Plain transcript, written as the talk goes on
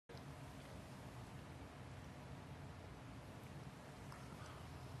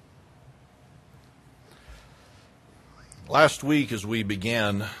Last week, as we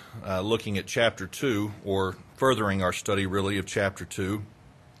began looking at chapter 2, or furthering our study really of chapter 2,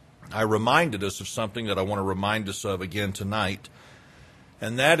 I reminded us of something that I want to remind us of again tonight,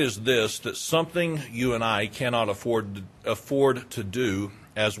 and that is this, that something you and I cannot afford to do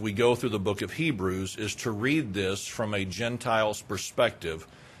as we go through the book of Hebrews is to read this from a Gentile's perspective,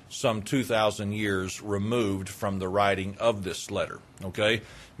 some 2,000 years removed from the writing of this letter. Okay?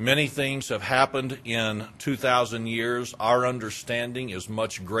 Many things have happened in 2,000 years. Our understanding is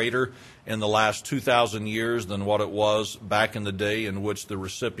much greater in the last 2,000 years than what it was back in the day in which the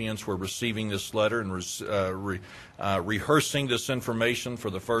recipients were receiving this letter and rehearsing this information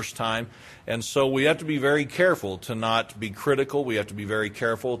for the first time. And so we have to be very careful to not be critical. We have to be very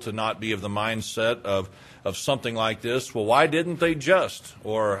careful to not be of the mindset of something like this. Well, why didn't they just?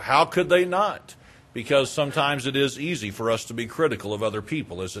 Or how could they not? Because sometimes it is easy for us to be critical of other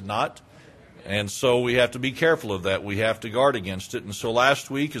people, is it not? And so we have to be careful of that. We have to guard against it. And so last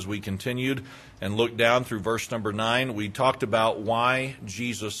week, as we continued and looked down through verse number 9, we talked about why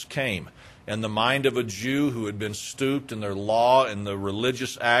Jesus came. And the mind of a Jew who had been stooped in their law and the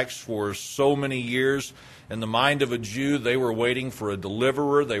religious acts for so many years, in the mind of a Jew, they were waiting for a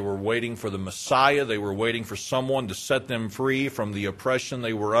deliverer. They were waiting for the Messiah. They were waiting for someone to set them free from the oppression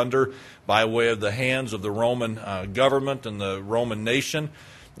they were under by way of the hands of the Roman government and the Roman nation.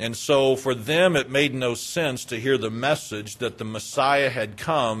 And so for them, it made no sense to hear the message that the Messiah had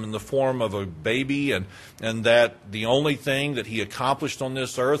come in the form of a baby and that the only thing that he accomplished on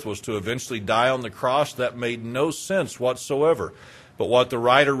this earth was to eventually die on the cross. That made no sense whatsoever. But what the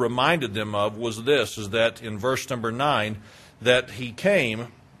writer reminded them of was this, is that in verse number 9, that he came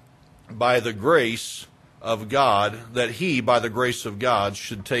by the grace of God, that he, by the grace of God,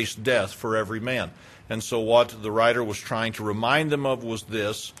 should taste death for every man. And so what the writer was trying to remind them of was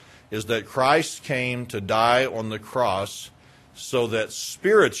this, is that Christ came to die on the cross so that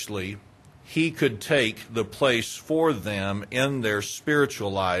spiritually he could take the place for them in their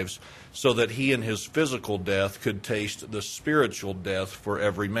spiritual lives, so that he in his physical death could taste the spiritual death for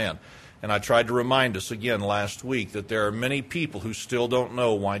every man. And I tried to remind us again last week that there are many people who still don't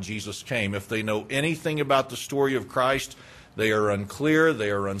know why Jesus came. If they know anything about the story of Christ, they are unclear,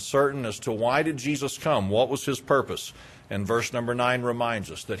 they are uncertain as to why did Jesus come, what was his purpose. And verse number 9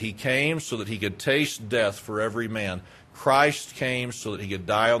 reminds us that he came so that he could taste death for every man. Christ came so that he could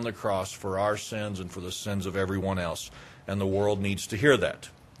die on the cross for our sins and for the sins of everyone else. And the world needs to hear that.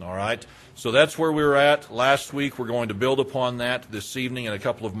 All right? So that's where we were at last week. We're going to build upon that this evening in a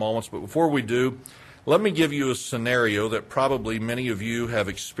couple of moments. But before we do, let me give you a scenario that probably many of you have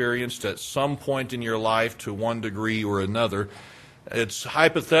experienced at some point in your life to one degree or another. It's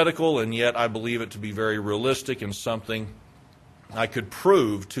hypothetical, and yet I believe it to be very realistic and something I could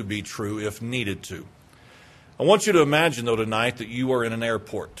prove to be true if needed to. I want you to imagine, though, tonight that you are in an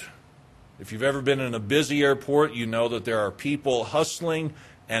airport. If you've ever been in a busy airport, you know that there are people hustling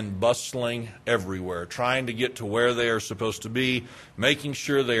and bustling everywhere, trying to get to where they are supposed to be, making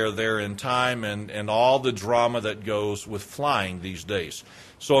sure they are there in time, and all the drama that goes with flying these days.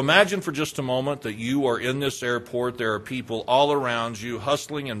 So imagine for just a moment that you are in this airport. There are people all around you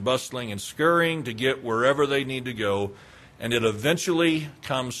hustling and bustling and scurrying to get wherever they need to go, and it eventually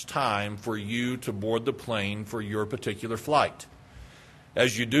comes time for you to board the plane for your particular flight.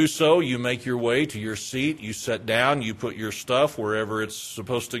 As you do so, you make your way to your seat, you sit down, you put your stuff wherever it's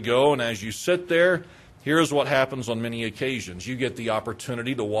supposed to go, and as you sit there, here's what happens on many occasions. You get the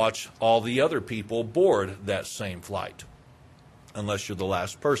opportunity to watch all the other people board that same flight, unless you're the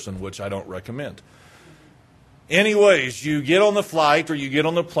last person, which I don't recommend. Anyways, you get on the flight or you get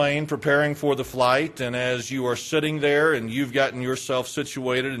on the plane preparing for the flight, and as you are sitting there and you've gotten yourself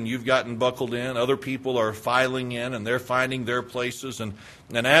situated and you've gotten buckled in, other people are filing in and they're finding their places. And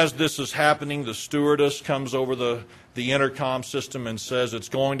as this is happening, the stewardess comes over the intercom system and says it's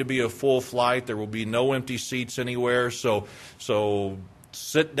going to be a full flight. There will be no empty seats anywhere. So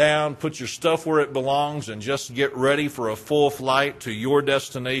sit down, put your stuff where it belongs, and just get ready for a full flight to your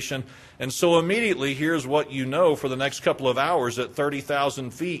destination. And so immediately, here's what you know for the next couple of hours at 30,000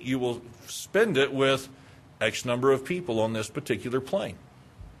 feet, you will spend it with X number of people on this particular plane.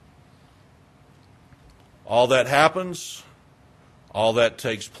 All that happens, all that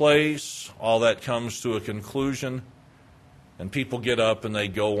takes place, all that comes to a conclusion, and people get up and they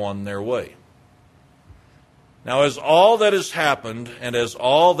go on their way. Now, as all that has happened and as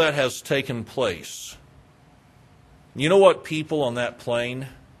all that has taken place, you know what people on that plane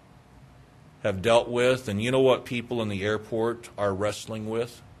have dealt with, and you know what people in the airport are wrestling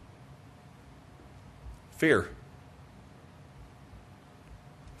with? Fear.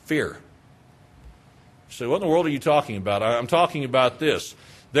 Fear. So what in the world are you talking about? I'm talking about this.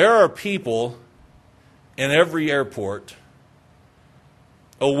 There are people in every airport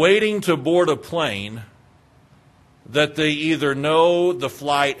awaiting to board a plane that they either know the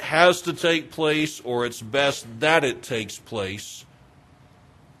flight has to take place or it's best that it takes place.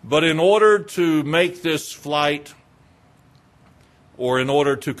 But in order to make this flight, or in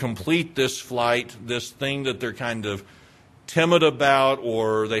order to complete this flight, this thing that they're kind of timid about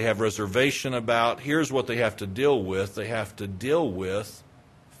or they have reservation about, here's what they have to deal with. They have to deal with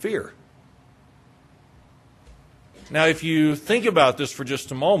fear. Now, if you think about this for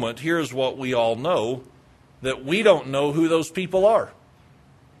just a moment, here's what we all know, that we don't know who those people are.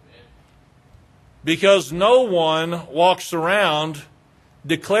 Because no one walks around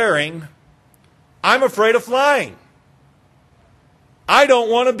declaring, I'm afraid of flying. I don't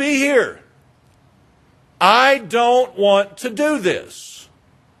want to be here. I don't want to do this.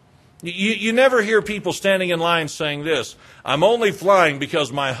 You never hear people standing in line saying this, I'm only flying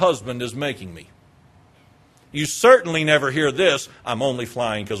because my husband is making me. You certainly never hear this, I'm only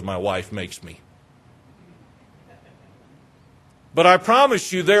flying because my wife makes me. But I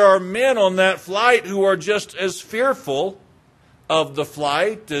promise you, there are men on that flight who are just as fearful of the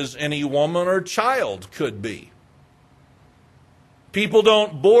flight as any woman or child could be. People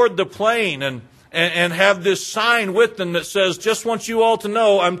don't board the plane and have this sign with them that says, just want you all to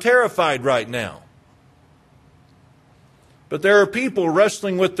know I'm terrified right now. But there are people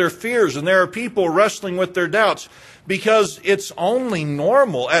wrestling with their fears, and there are people wrestling with their doubts, because it's only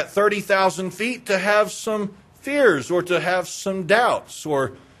normal at 30,000 feet to have some fears or to have some doubts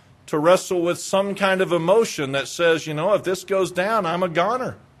or to wrestle with some kind of emotion that says, if this goes down, I'm a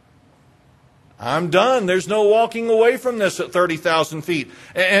goner. I'm done. There's no walking away from this at 30,000 feet.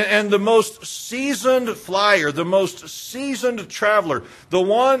 And the most seasoned flyer, the most seasoned traveler, the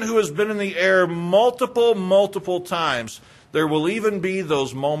one who has been in the air multiple times, there will even be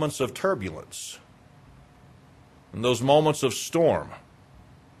those moments of turbulence and those moments of storm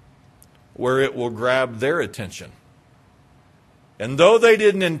where it will grab their attention. And though they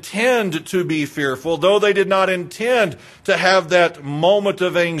didn't intend to be fearful, though they did not intend to have that moment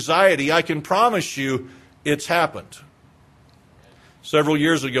of anxiety, I can promise you it's happened. Several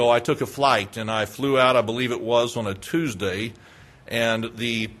years ago, I took a flight and I flew out, I believe it was on a Tuesday, and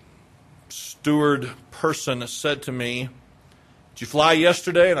the steward person said to me, did you fly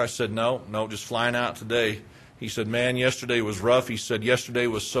yesterday? And I said, no, just flying out today. He said, man, yesterday was rough. He said, yesterday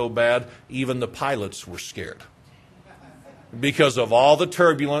was so bad, even the pilots were scared. Because of all the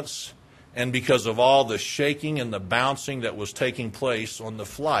turbulence and because of all the shaking and the bouncing that was taking place on the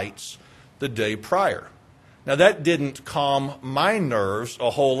flights the day prior. Now, that didn't calm my nerves a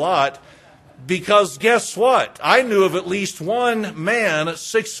whole lot, because guess what? I knew of at least one man,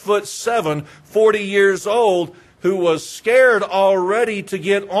 6'7", 40 years old, who was scared already to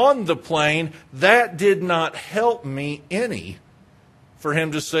get on the plane. That did not help me any for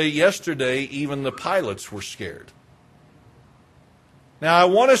him to say yesterday even the pilots were scared. Now, I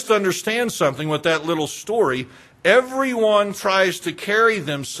want us to understand something with that little story. Everyone tries to carry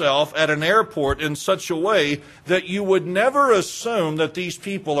themselves at an airport in such a way that you would never assume that these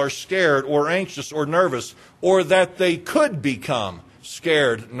people are scared or anxious or nervous, or that they could become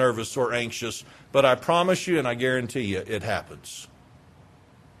scared, nervous, or anxious. But I promise you, and I guarantee you, it happens.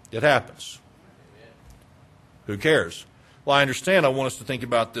 It happens. Who cares? Well, I understand. I want us to think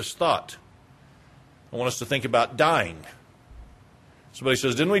about this thought. I want us to think about dying. Somebody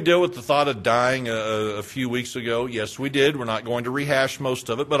says, didn't we deal with the thought of dying a few weeks ago? Yes, we did. We're not going to rehash most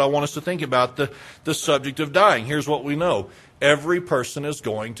of it, but I want us to think about the subject of dying. Here's what we know. Every person is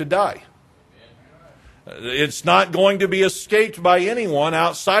going to die. It's not going to be escaped by anyone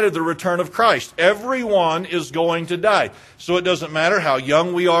outside of the return of Christ. Everyone is going to die. So it doesn't matter how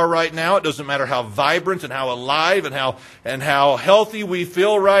young we are right now. It doesn't matter how vibrant and how alive and how healthy we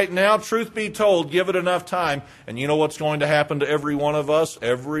feel right now. Truth be told, give it enough time, and you know what's going to happen to every one of us?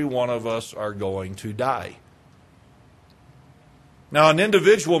 Every one of us are going to die. Now, an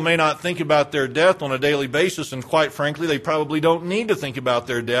individual may not think about their death on a daily basis, and quite frankly, they probably don't need to think about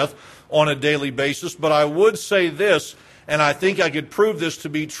their death on a daily basis. But I would say this, and I think I could prove this to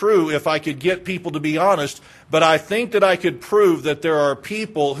be true if I could get people to be honest, but I think that I could prove that there are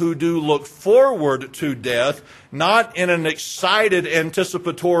people who do look forward to death, not in an excited,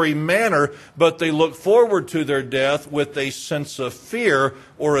 anticipatory manner, but they look forward to their death with a sense of fear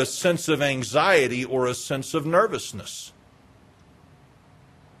or a sense of anxiety or a sense of nervousness.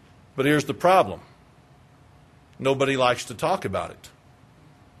 But here's the problem. Nobody likes to talk about it.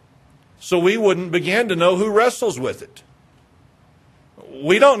 So we wouldn't begin to know who wrestles with it.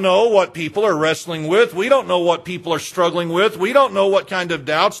 We don't know what people are wrestling with. We don't know what people are struggling with. We don't know what kind of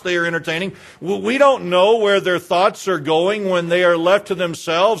doubts they are entertaining. We don't know where their thoughts are going when they are left to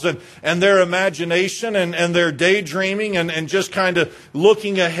themselves and their imagination and their daydreaming and just kind of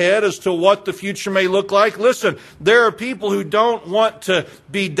looking ahead as to what the future may look like. Listen, there are people who don't want to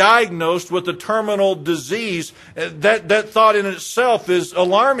be diagnosed with a terminal disease. That thought in itself is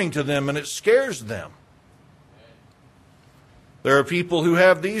alarming to them and it scares them. There are people who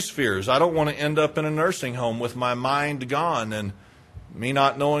have these fears. I don't want to end up in a nursing home with my mind gone and me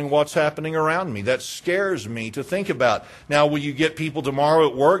not knowing what's happening around me. That scares me to think about. Now, will you get people tomorrow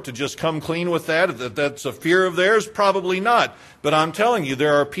at work to just come clean with that? That's a fear of theirs? Probably not. But I'm telling you,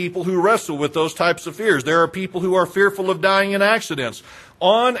 there are people who wrestle with those types of fears. There are people who are fearful of dying in accidents.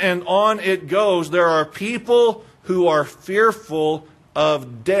 On and on it goes. There are people who are fearful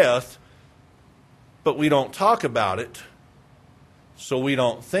of death, but we don't talk about it. So we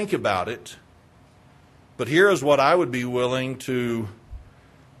don't think about it. But here is what I would be willing to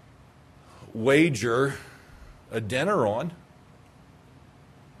wager a dinner on.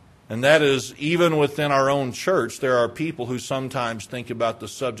 And that is, even within our own church, there are people who sometimes think about the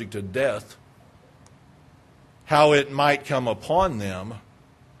subject of death, how it might come upon them,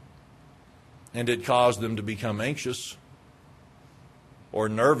 and it cause them to become anxious or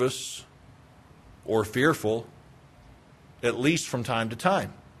nervous or fearful, at least from time to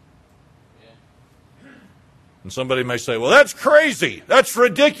time. And somebody may say, well, that's crazy. That's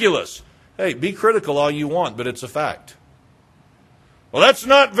ridiculous. Hey, be critical all you want, but it's a fact. Well, that's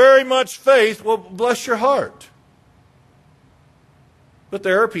not very much faith. Well, bless your heart. But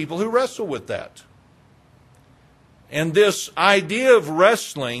there are people who wrestle with that. And this idea of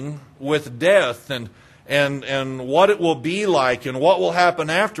wrestling with death and what it will be like and what will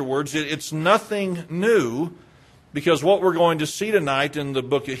happen afterwards, it's nothing new. Because what we're going to see tonight in the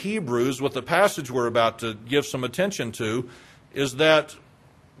book of Hebrews, with the passage we're about to give some attention to, is that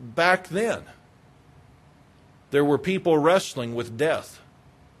back then, there were people wrestling with death.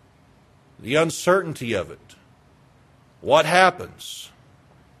 The uncertainty of it. What happens?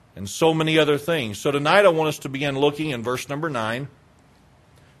 And so many other things. So tonight I want us to begin looking in verse number 9,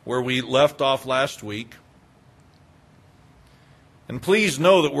 where we left off last week. And please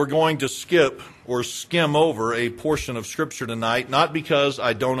know that we're going to skip or skim over a portion of Scripture tonight, not because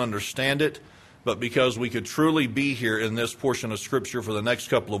I don't understand it, but because we could truly be here in this portion of Scripture for the next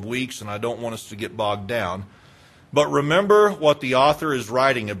couple of weeks, and I don't want us to get bogged down. But remember what the author is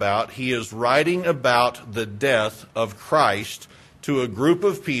writing about. He is writing about the death of Christ to a group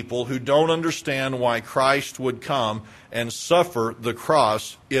of people who don't understand why Christ would come and suffer the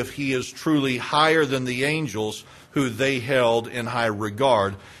cross if he is truly higher than the angels who they held in high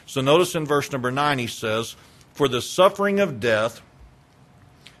regard. So notice in verse number 9 he says, for the suffering of death,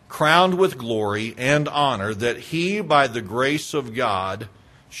 crowned with glory and honor, that he by the grace of God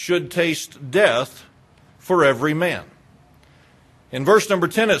should taste death for every man. In verse number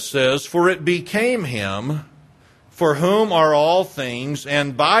 10 it says, for it became him, for whom are all things,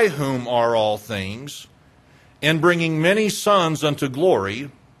 and by whom are all things, in bringing many sons unto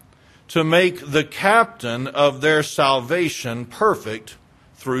glory, to make the captain of their salvation perfect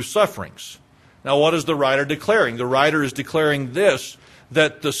through sufferings. Now, what is the writer declaring? The writer is declaring this,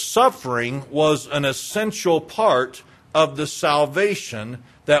 that the suffering was an essential part of the salvation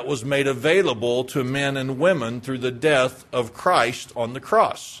that was made available to men and women through the death of Christ on the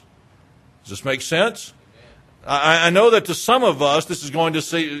cross. Does this make sense? I know that to some of us, this is going to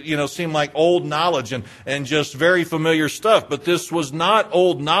seem like old knowledge and just very familiar stuff, but this was not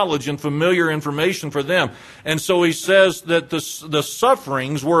old knowledge and familiar information for them. And so he says that the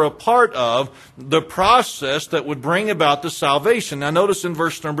sufferings were a part of the process that would bring about the salvation. Now notice in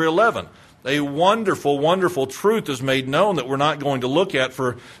verse number 11, a wonderful, wonderful truth is made known that we're not going to look at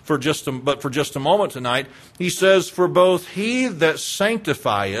for just a moment tonight. He says, for both he that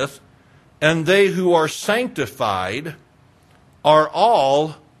sanctifieth and they who are sanctified are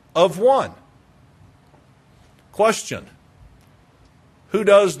all of one. Question. Who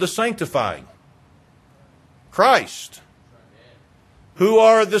does the sanctifying? Christ. Who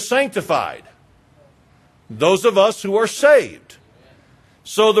are the sanctified? Those of us who are saved.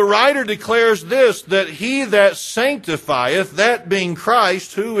 So the writer declares this, that he that sanctifieth, that being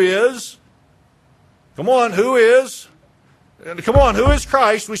Christ, who is? Come on, who is? Come on, who is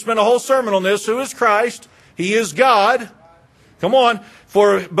Christ? We spent a whole sermon on this. Who is Christ? He is God. Come on.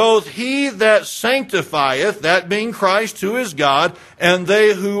 For both he that sanctifieth, that being Christ, who is God, and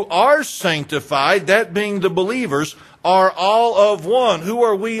they who are sanctified, that being the believers, are all of one. Who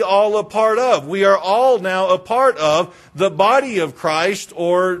are we all a part of? We are all now a part of the body of Christ,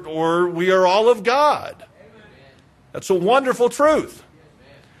 or we are all of God. That's a wonderful truth.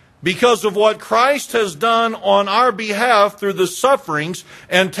 Because of what Christ has done on our behalf through the sufferings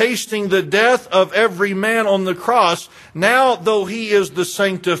and tasting the death of every man on the cross, now though He is the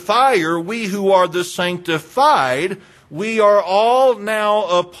sanctifier, we who are the sanctified, we are all now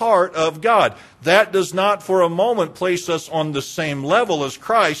a part of God. That does not for a moment place us on the same level as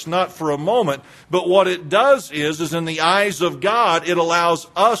Christ, not for a moment. But what it does is in the eyes of God, it allows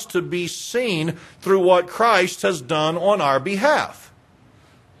us to be seen through what Christ has done on our behalf.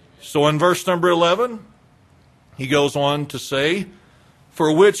 So in verse number 11, he goes on to say,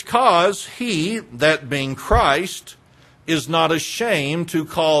 for which cause He, that being Christ, is not ashamed to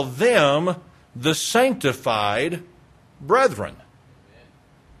call them the sanctified brethren.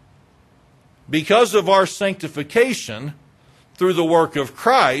 Because of our sanctification through the work of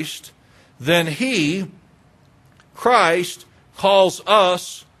Christ, then He, Christ, calls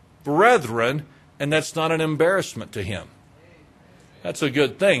us brethren, and that's not an embarrassment to Him. That's a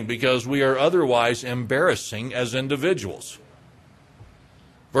good thing, because we are otherwise embarrassing as individuals.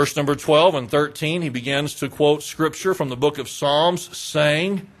 Verse number 12 and 13, he begins to quote Scripture from the book of Psalms,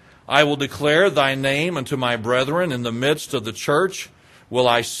 saying, I will declare Thy name unto my brethren in the midst of the church. Will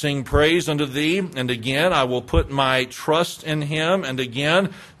I sing praise unto Thee? And again, I will put my trust in Him. And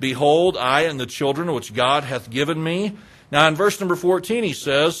again, behold, I and the children which God hath given me. Now in verse number 14, he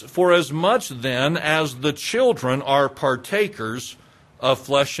says, for as much then as the children are partakers of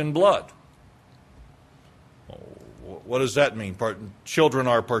flesh and blood. What does that mean? Children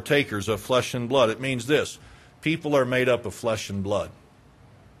are partakers of flesh and blood. It means this: people are made up of flesh and blood.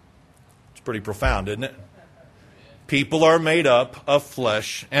 It's pretty profound, isn't it? People are made up of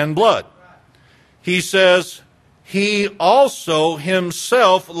flesh and blood. He says, He also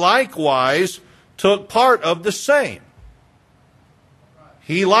Himself likewise took part of the same.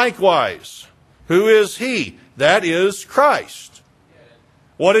 He likewise. Who is He? That is Christ.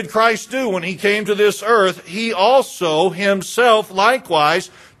 What did Christ do when He came to this earth? He also Himself likewise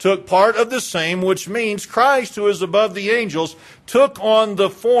took part of the same, which means Christ, who is above the angels, took on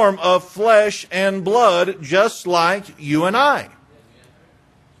the form of flesh and blood just like you and I.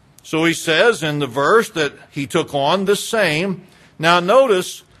 So he says in the verse that He took on the same. Now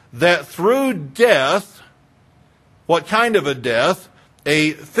notice that through death, what kind of a death?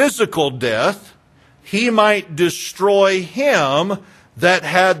 A physical death, He might destroy him that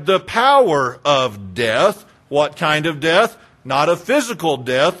had the power of death. What kind of death? Not a physical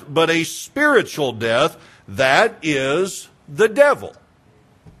death, but a spiritual death. That is the devil.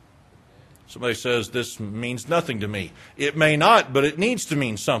 Somebody says, this means nothing to me. It may not, but it needs to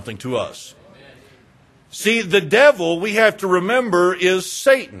mean something to us. See, the devil, we have to remember, is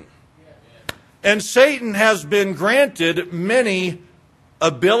Satan. And Satan has been granted many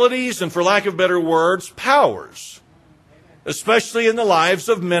abilities and, for lack of better words, powers, especially in the lives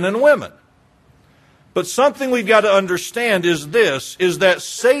of men and women. But something we've got to understand is this, is that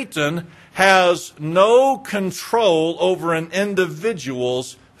Satan has no control over an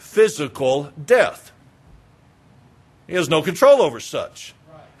individual's physical death. He has no control over such.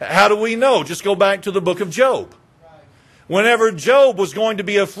 How do we know? Just go back to the book of Job. Whenever Job was going to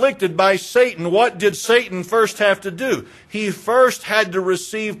be afflicted by Satan, what did Satan first have to do? He first had to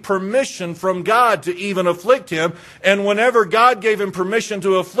receive permission from God to even afflict him. And whenever God gave him permission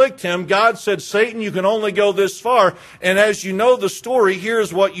to afflict him, God said, Satan, you can only go this far. And as you know the story,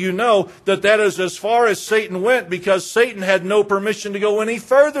 here's what you know, that is as far as Satan went, because Satan had no permission to go any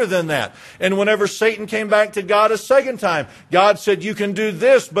further than that. And whenever Satan came back to God a second time, God said, you can do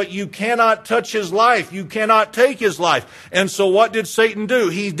this, but you cannot touch his life. You cannot take his life. And so what did Satan do?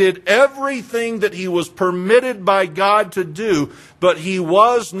 He did everything that he was permitted by God to do, but he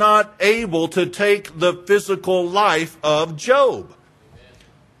was not able to take the physical life of Job.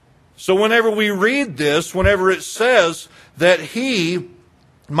 So whenever we read this, whenever it says that he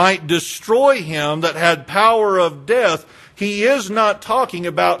might destroy him that had power of death, he is not talking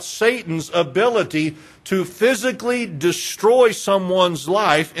about Satan's ability to physically destroy someone's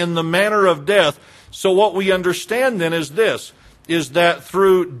life in the manner of death. So what we understand then is this, is that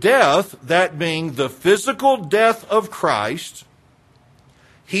through death, that being the physical death of Christ,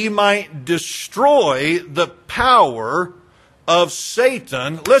 he might destroy the power of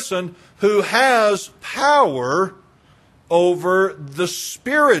Satan, listen, who has power over the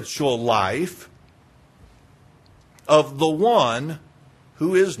spiritual life of the one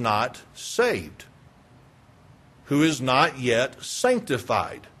who is not saved, who is not yet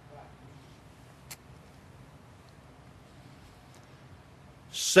sanctified.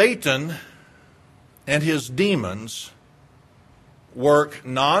 Satan and his demons work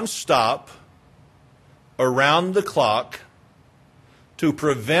nonstop, around the clock, to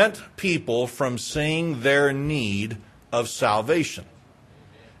prevent people from seeing their need of salvation.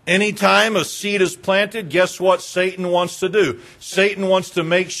 Anytime a seed is planted, guess what Satan wants to do? Satan wants to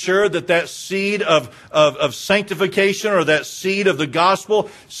make sure that that seed of sanctification, or that seed of the gospel,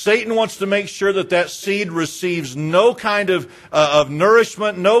 Satan wants to make sure that that seed receives no kind of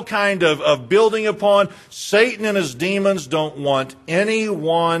nourishment, no kind of building upon. Satan and his demons don't want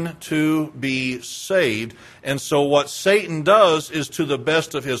anyone to be saved. And so what Satan does is, to the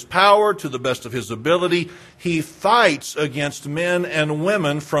best of his power, to the best of his ability, he fights against men and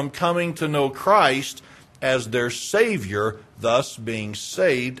women from coming to know Christ as their Savior, thus being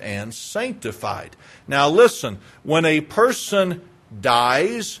saved and sanctified. Now listen, when a person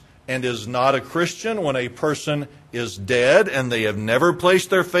dies and is not a Christian, when a person is dead and they have never placed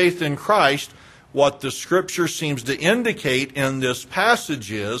their faith in Christ, what the Scripture seems to indicate in this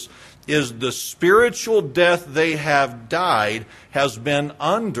passage is the spiritual death they have died has been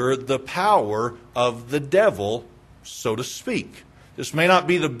under the power of the devil, so to speak. This may not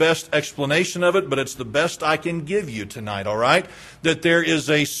be the best explanation of it, but it's the best I can give you tonight, all right? That there is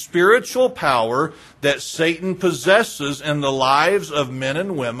a spiritual power that Satan possesses in the lives of men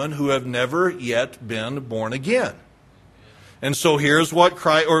and women who have never yet been born again. And so here's what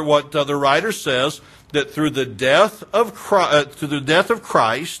the writer says, that through the death of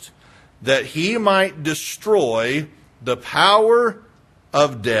Christ, that he might destroy the power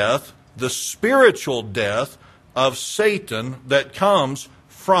of death, the spiritual death of Satan that comes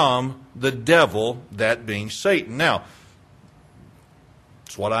from the devil, that being Satan. Now,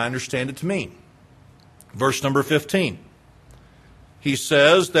 that's what I understand it to mean. Verse number 15. He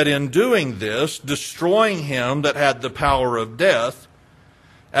says that in doing this, destroying him that had the power of death,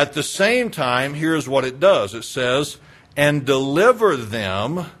 at the same time, here's what it does. It says, and deliver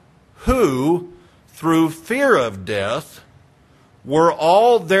them who, through fear of death, were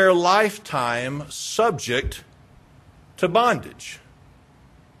all their lifetime subject to bondage.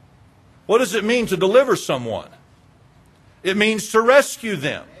 What does it mean to deliver someone? It means to rescue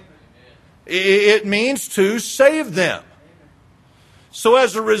them. It means to save them. So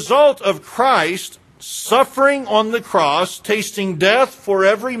as a result of Christ suffering on the cross, tasting death for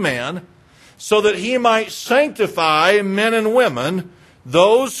every man, so that he might sanctify men and women,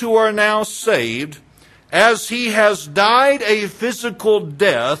 those who are now saved, as he has died a physical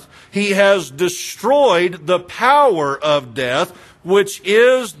death, he has destroyed the power of death, which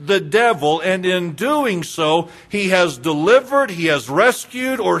is the devil, and in doing so, he has delivered, he has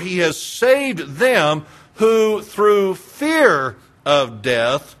rescued, or he has saved them who, through fear of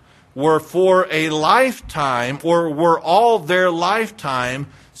death, were for a lifetime, or were all their lifetime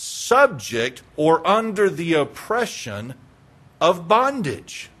subject or under the oppression of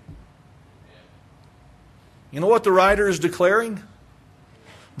bondage. You know what the writer is declaring?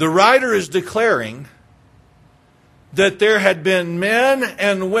 The writer is declaring that there had been men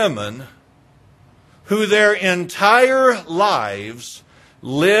and women who their entire lives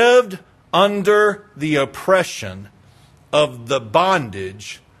lived under the oppression of the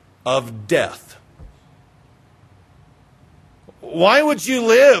bondage of death. Why would you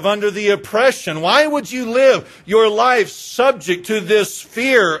live under the oppression? Why would you live your life subject to this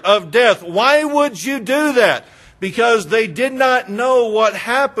fear of death? Why would you do that? Because they did not know what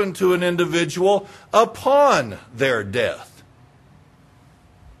happened to an individual upon their death.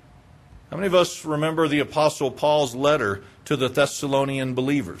 How many of us remember the Apostle Paul's letter to the Thessalonian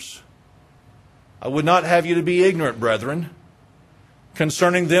believers? I would not have you to be ignorant, brethren,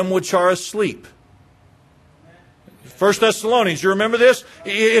 concerning them which are asleep. 1 Thessalonians, you remember this?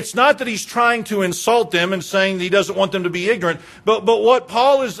 It's not that he's trying to insult them and saying that he doesn't want them to be ignorant, but what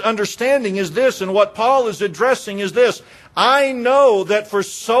Paul is understanding is this, and what Paul is addressing is this. I know that for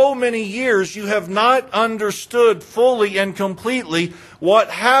so many years you have not understood fully and completely what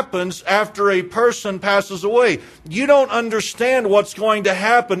happens after a person passes away. You don't understand what's going to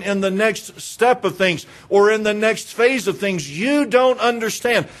happen in the next step of things or in the next phase of things. You don't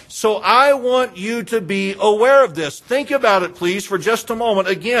understand. So I want you to be aware of this. Think about it, please, for just a moment.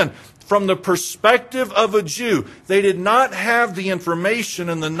 Again, from the perspective of a Jew, they did not have the information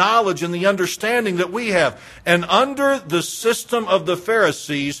and the knowledge and the understanding that we have. And under the system of the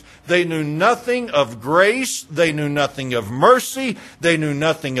Pharisees, they knew nothing of grace, they knew nothing of mercy, they knew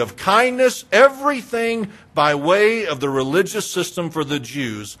nothing of kindness. Everything by way of the religious system for the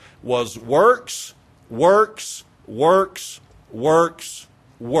Jews was works, works, works, works,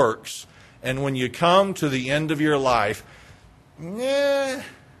 works. And when you come to the end of your life, Yeah,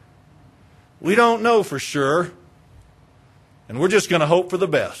 we don't know for sure, and we're just going to hope for the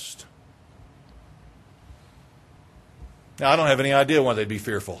best. Now, I don't have any idea why they'd be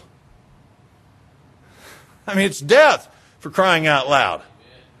fearful. I mean, it's death, for crying out loud.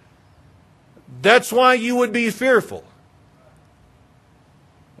 That's why you would be fearful.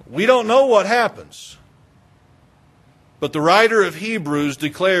 We don't know what happens. But the writer of Hebrews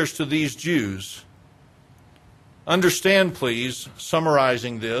declares to these Jews, understand, please,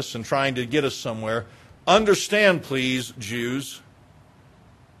 summarizing this and trying to get us somewhere, understand, please, Jews,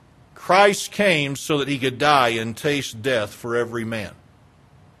 Christ came so that he could die and taste death for every man.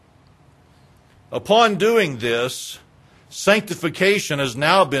 Upon doing this, sanctification has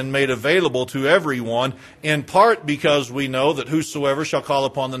now been made available to everyone, in part because we know that whosoever shall call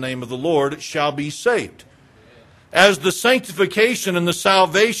upon the name of the Lord shall be saved. As the sanctification and the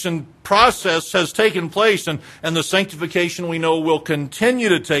salvation process has taken place, and the sanctification we know will continue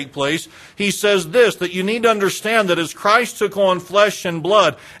to take place, he says this, that you need to understand that as Christ took on flesh and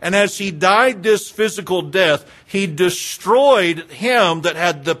blood, and as he died this physical death, he destroyed him that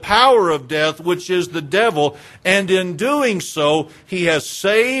had the power of death, which is the devil, and in doing so, he has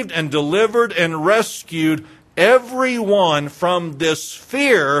saved and delivered and rescued everyone from this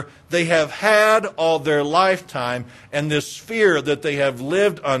fear they have had all their lifetime, and this fear that they have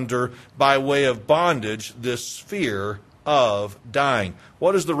lived under by way of bondage, this fear of dying.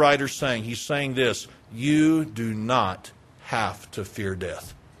 What is the writer saying? He's saying this, you do not have to fear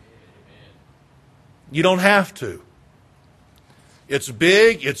death. You don't have to. It's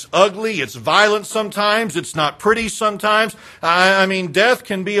big, it's ugly, it's violent sometimes, it's not pretty sometimes. I mean, death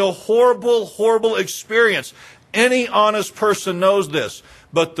can be a horrible, horrible experience. Any honest person knows this.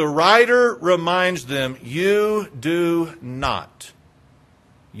 But the writer reminds them, you do not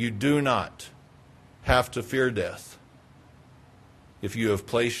have to fear death if you have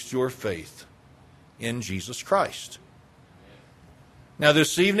placed your faith in Jesus Christ. Now,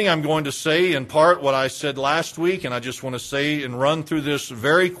 this evening I'm going to say in part what I said last week, and I just want to say and run through this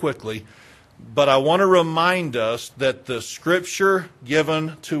very quickly. But I want to remind us that the scripture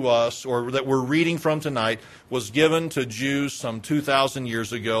given to us, or that we're reading from tonight, was given to Jews some 2,000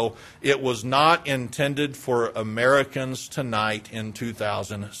 years ago. It was not intended for Americans tonight in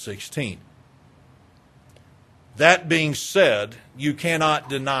 2016. That being said, you cannot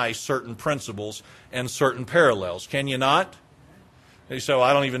deny certain principles and certain parallels, can you not? So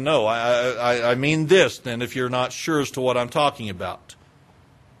I don't even know. I mean this, then, if you're not sure as to what I'm talking about.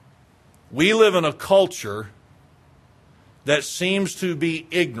 We live in a culture that seems to be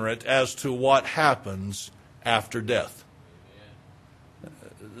ignorant as to what happens after death.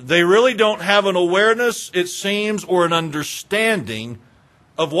 They really don't have an awareness, it seems, or an understanding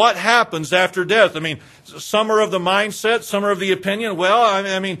of what happens after death. I mean, some are of the mindset, some are of the opinion, well,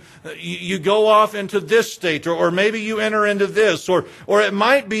 I mean, you go off into this state, or maybe you enter into this, or it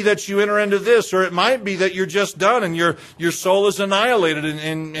might be that you enter into this, or it might be that you're just done and your soul is annihilated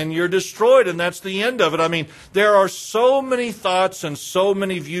and you're destroyed and that's the end of it. I mean, there are so many thoughts and so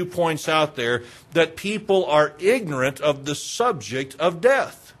many viewpoints out there that people are ignorant of the subject of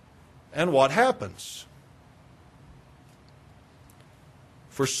death and what happens.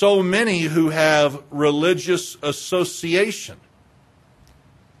 For so many who have religious association,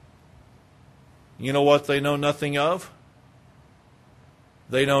 you know what they know nothing of?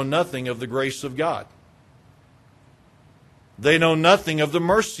 They know nothing of the grace of God. They know nothing of the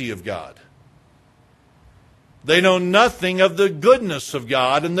mercy of God. They know nothing of the goodness of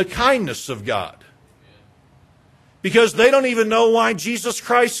God and the kindness of God. Because they don't even know why Jesus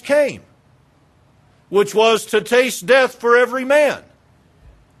Christ came, which was to taste death for every man.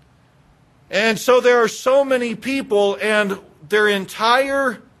 And so there are so many people, and their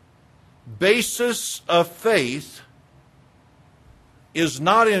entire basis of faith is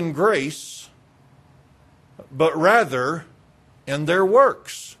not in grace, but rather in their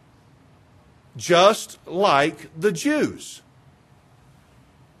works, just like the Jews.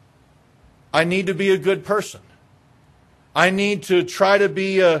 I need to be a good person. I need to try to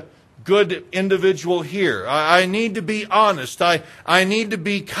be a good individual here. I need to be honest. I need to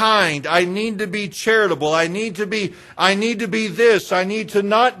be kind. I need to be charitable. I need to be this. I need to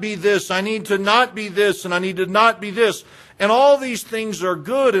not be this. I need to not be this. And I need to not be this. And all these things are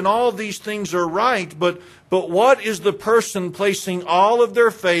good and all these things are right. But what is the person placing all of their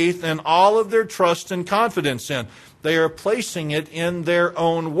faith and all of their trust and confidence in? They are placing it in their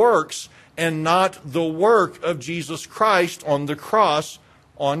own works and not the work of Jesus Christ on the cross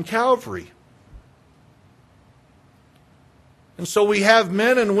on Calvary. And so we have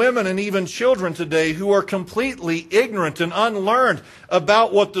men and women and even children today who are completely ignorant and unlearned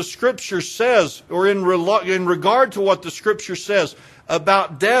about what the Scripture says, or in regard to what the Scripture says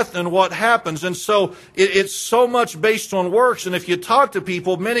about death and what happens. And so it's so much based on works. And if you talk to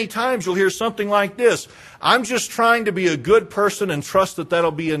people, many times you'll hear something like this: I'm just trying to be a good person and trust that that'll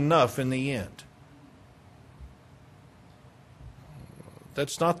be enough in the end.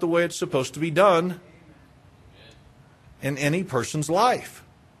 That's not the way it's supposed to be done in any person's life.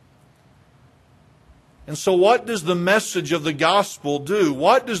 And so what does the message of the gospel do?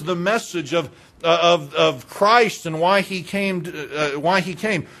 What does the message of Christ and why he came?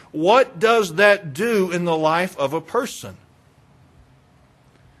 What does that do in the life of a person?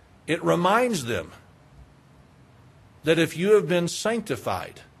 It reminds them that if you have been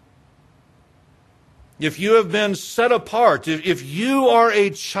sanctified, if you have been set apart, if you are a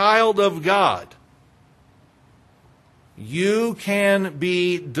child of God, you can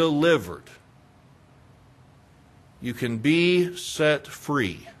be delivered. You can be set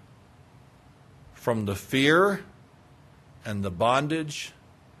free from the fear and the bondage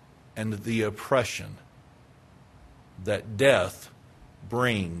and the oppression that death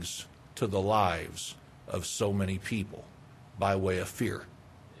brings to the lives of so many people by way of fear.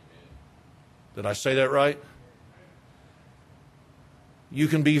 Did I say that right? You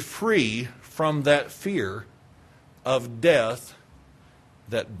can be free from that fear of death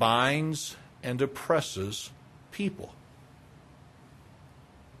that binds and oppresses people.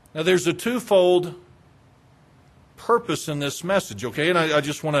 Now, there's a twofold purpose in this message, okay? And I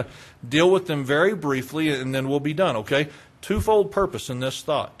just want to deal with them very briefly, and then we'll be done, okay? Twofold purpose in this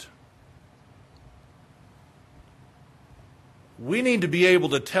thought. We need to be able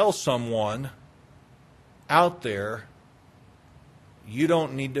to tell someone out there, you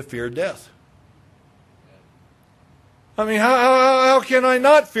don't need to fear death. I mean, how can I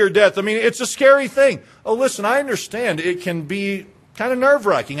not fear death? I mean, it's a scary thing. Oh, listen, I understand it can be kind of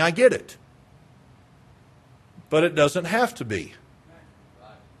nerve-wracking. I get it. But it doesn't have to be.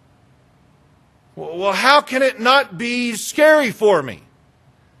 Well, how can it not be scary for me?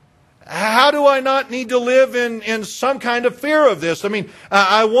 How do I not need to live in some kind of fear of this? I mean,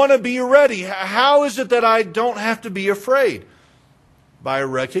 I want to be ready. How is it that I don't have to be afraid? By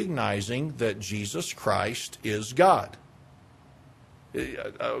recognizing that Jesus Christ is God.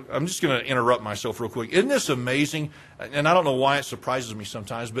 I'm just going to interrupt myself real quick. Isn't this amazing? And I don't know why it surprises me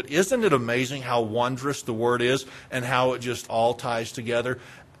sometimes, but isn't it amazing how wondrous the Word is and how it just all ties together?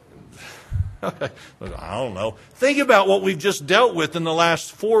 I don't know. Think about what we've just dealt with in the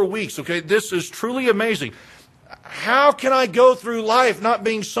last 4 weeks, okay? This is truly amazing. How can I go through life not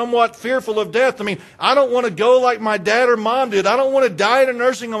being somewhat fearful of death? I mean, I don't want to go like my dad or mom did. I don't want to die in a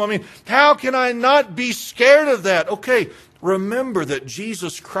nursing home. I mean, how can I not be scared of that? Okay, remember that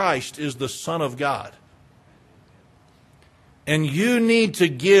Jesus Christ is the Son of God. And you need to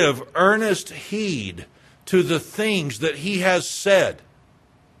give earnest heed to the things that He has said.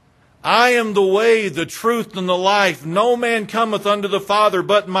 I am the way, the truth, and the life. No man cometh unto the Father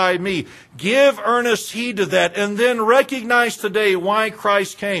but by me. Give earnest heed to that, and then recognize today why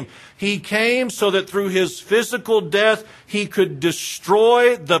Christ came. He came so that through His physical death, He could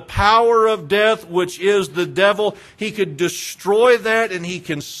destroy the power of death, which is the devil. He could destroy that, and He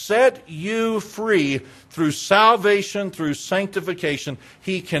can set you free through salvation, through sanctification.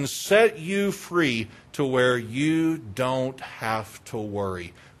 He can set you free to where you don't have to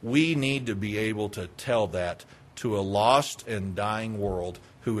worry. We need to be able to tell that to a lost and dying world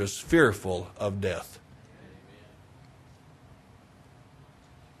who is fearful of death.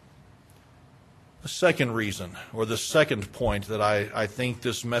 The second reason, or the second point that I think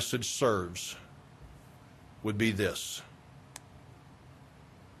this message serves would be this.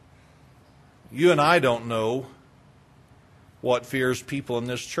 You and I don't know what fears people in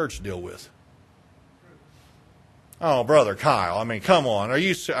this church deal with. Oh, Brother Kyle, I mean, come on.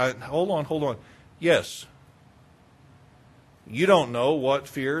 Hold on. Yes. You don't know what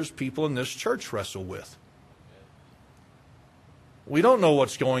fears people in this church wrestle with. We don't know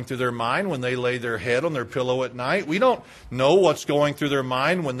what's going through their mind when they lay their head on their pillow at night. We don't know what's going through their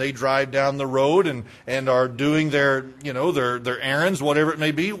mind when they drive down the road and are doing their errands, whatever it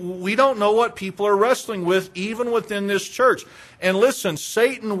may be. We don't know what people are wrestling with, even within this church. And listen,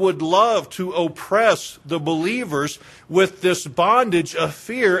 Satan would love to oppress the believers with this bondage of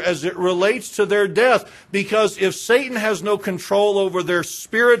fear as it relates to their death. Because if Satan has no control over their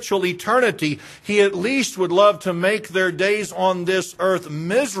spiritual eternity, he at least would love to make their days on this earth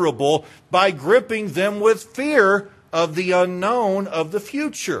miserable by gripping them with fear of the unknown of the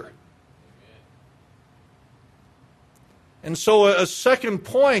future. And so a second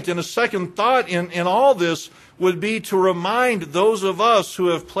point and a second thought in all this would be to remind those of us who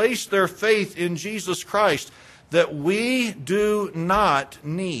have placed their faith in Jesus Christ that we do not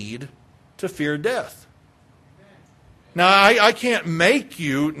need to fear death. Now, I can't make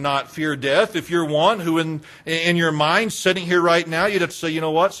you not fear death. If you're one who in your mind sitting here right now, you'd have to say, you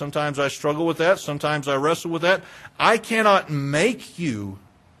know what, sometimes I struggle with that, sometimes I wrestle with that. I cannot make you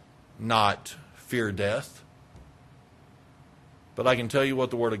not fear death. But I can tell you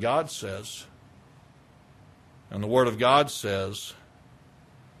what the Word of God says. And the Word of God says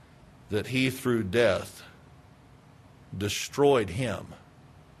that He, through death, destroyed him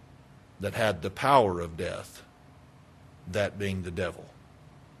that had the power of death, that being the devil.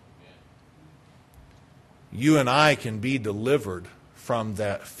 You and I can be delivered from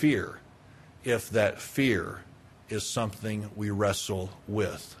that fear if that fear is something we wrestle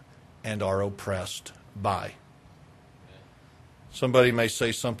with and are oppressed by. Somebody may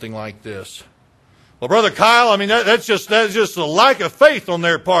say something like this. Well, Brother Kyle, I mean, that's just a lack of faith on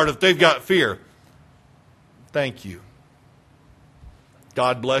their part if they've got fear. Thank you.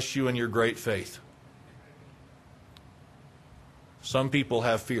 God bless you in your great faith. Some people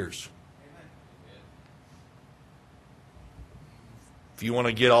have fears. If you want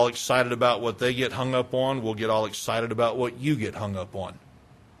to get all excited about what they get hung up on, we'll get all excited about what you get hung up on.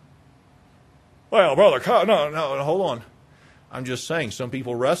 Well, Brother Kyle, no, hold on. I'm just saying, some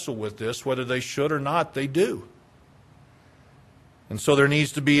people wrestle with this, whether they should or not, they do. And so there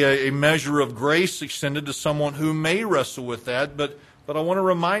needs to be a measure of grace extended to someone who may wrestle with that. But I want to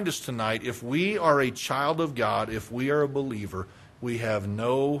remind us tonight, if we are a child of God, if we are a believer, we have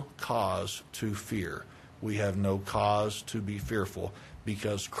no cause to fear. We have no cause to be fearful,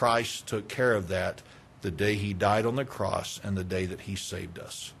 because Christ took care of that the day He died on the cross and the day that He saved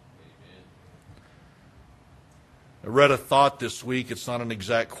us. I read a thought this week. It's not an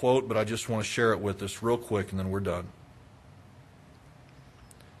exact quote, but I just want to share it with us real quick and then we're done.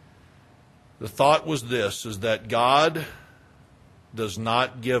 The thought was this, is that God does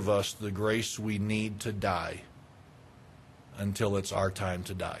not give us the grace we need to die until it's our time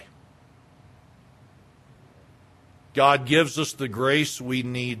to die. God gives us the grace we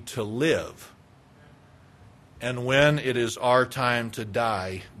need to live. And when it is our time to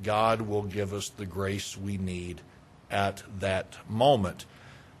die, God will give us the grace we need at that moment.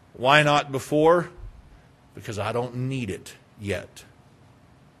 Why not before? Because I don't need it yet.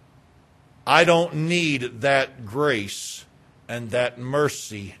 I don't need that grace and that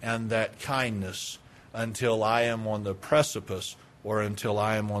mercy and that kindness until I am on the precipice or until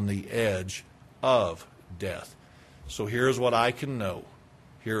I am on the edge of death. So here's what I can know.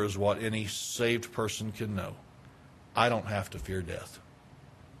 Here is what any saved person can know. I don't have to fear death.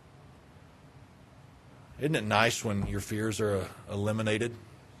 Isn't it nice when your fears are eliminated?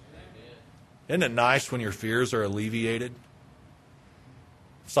 Isn't it nice when your fears are alleviated?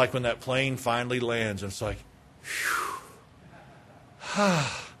 It's like when that plane finally lands and it's like, whew,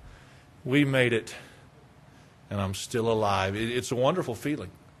 we made it and I'm still alive. It's a wonderful feeling.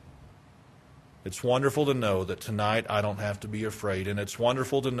 It's wonderful to know that tonight I don't have to be afraid. And it's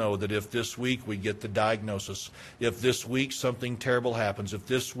wonderful to know that if this week we get the diagnosis, if this week something terrible happens, if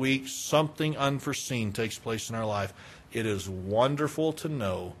this week something unforeseen takes place in our life, it is wonderful to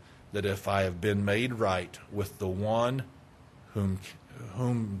know that if I have been made right with the one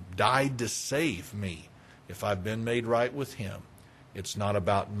whom died to save me, if I've been made right with Him, it's not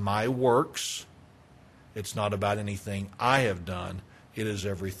about my works. It's not about anything I have done. It is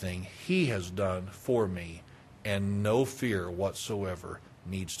everything He has done for me, and no fear whatsoever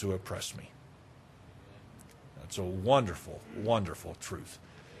needs to oppress me. That's a wonderful, wonderful truth.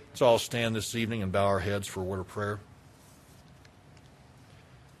 Let's all stand this evening and bow our heads for a word of prayer.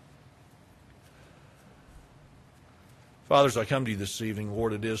 Fathers, I come to you this evening,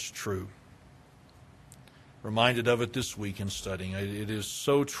 Lord, it is true. Reminded of it this week in studying. It is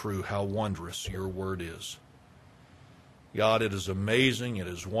so true how wondrous your word is. God, it is amazing, it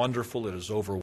is wonderful, it is overwhelming.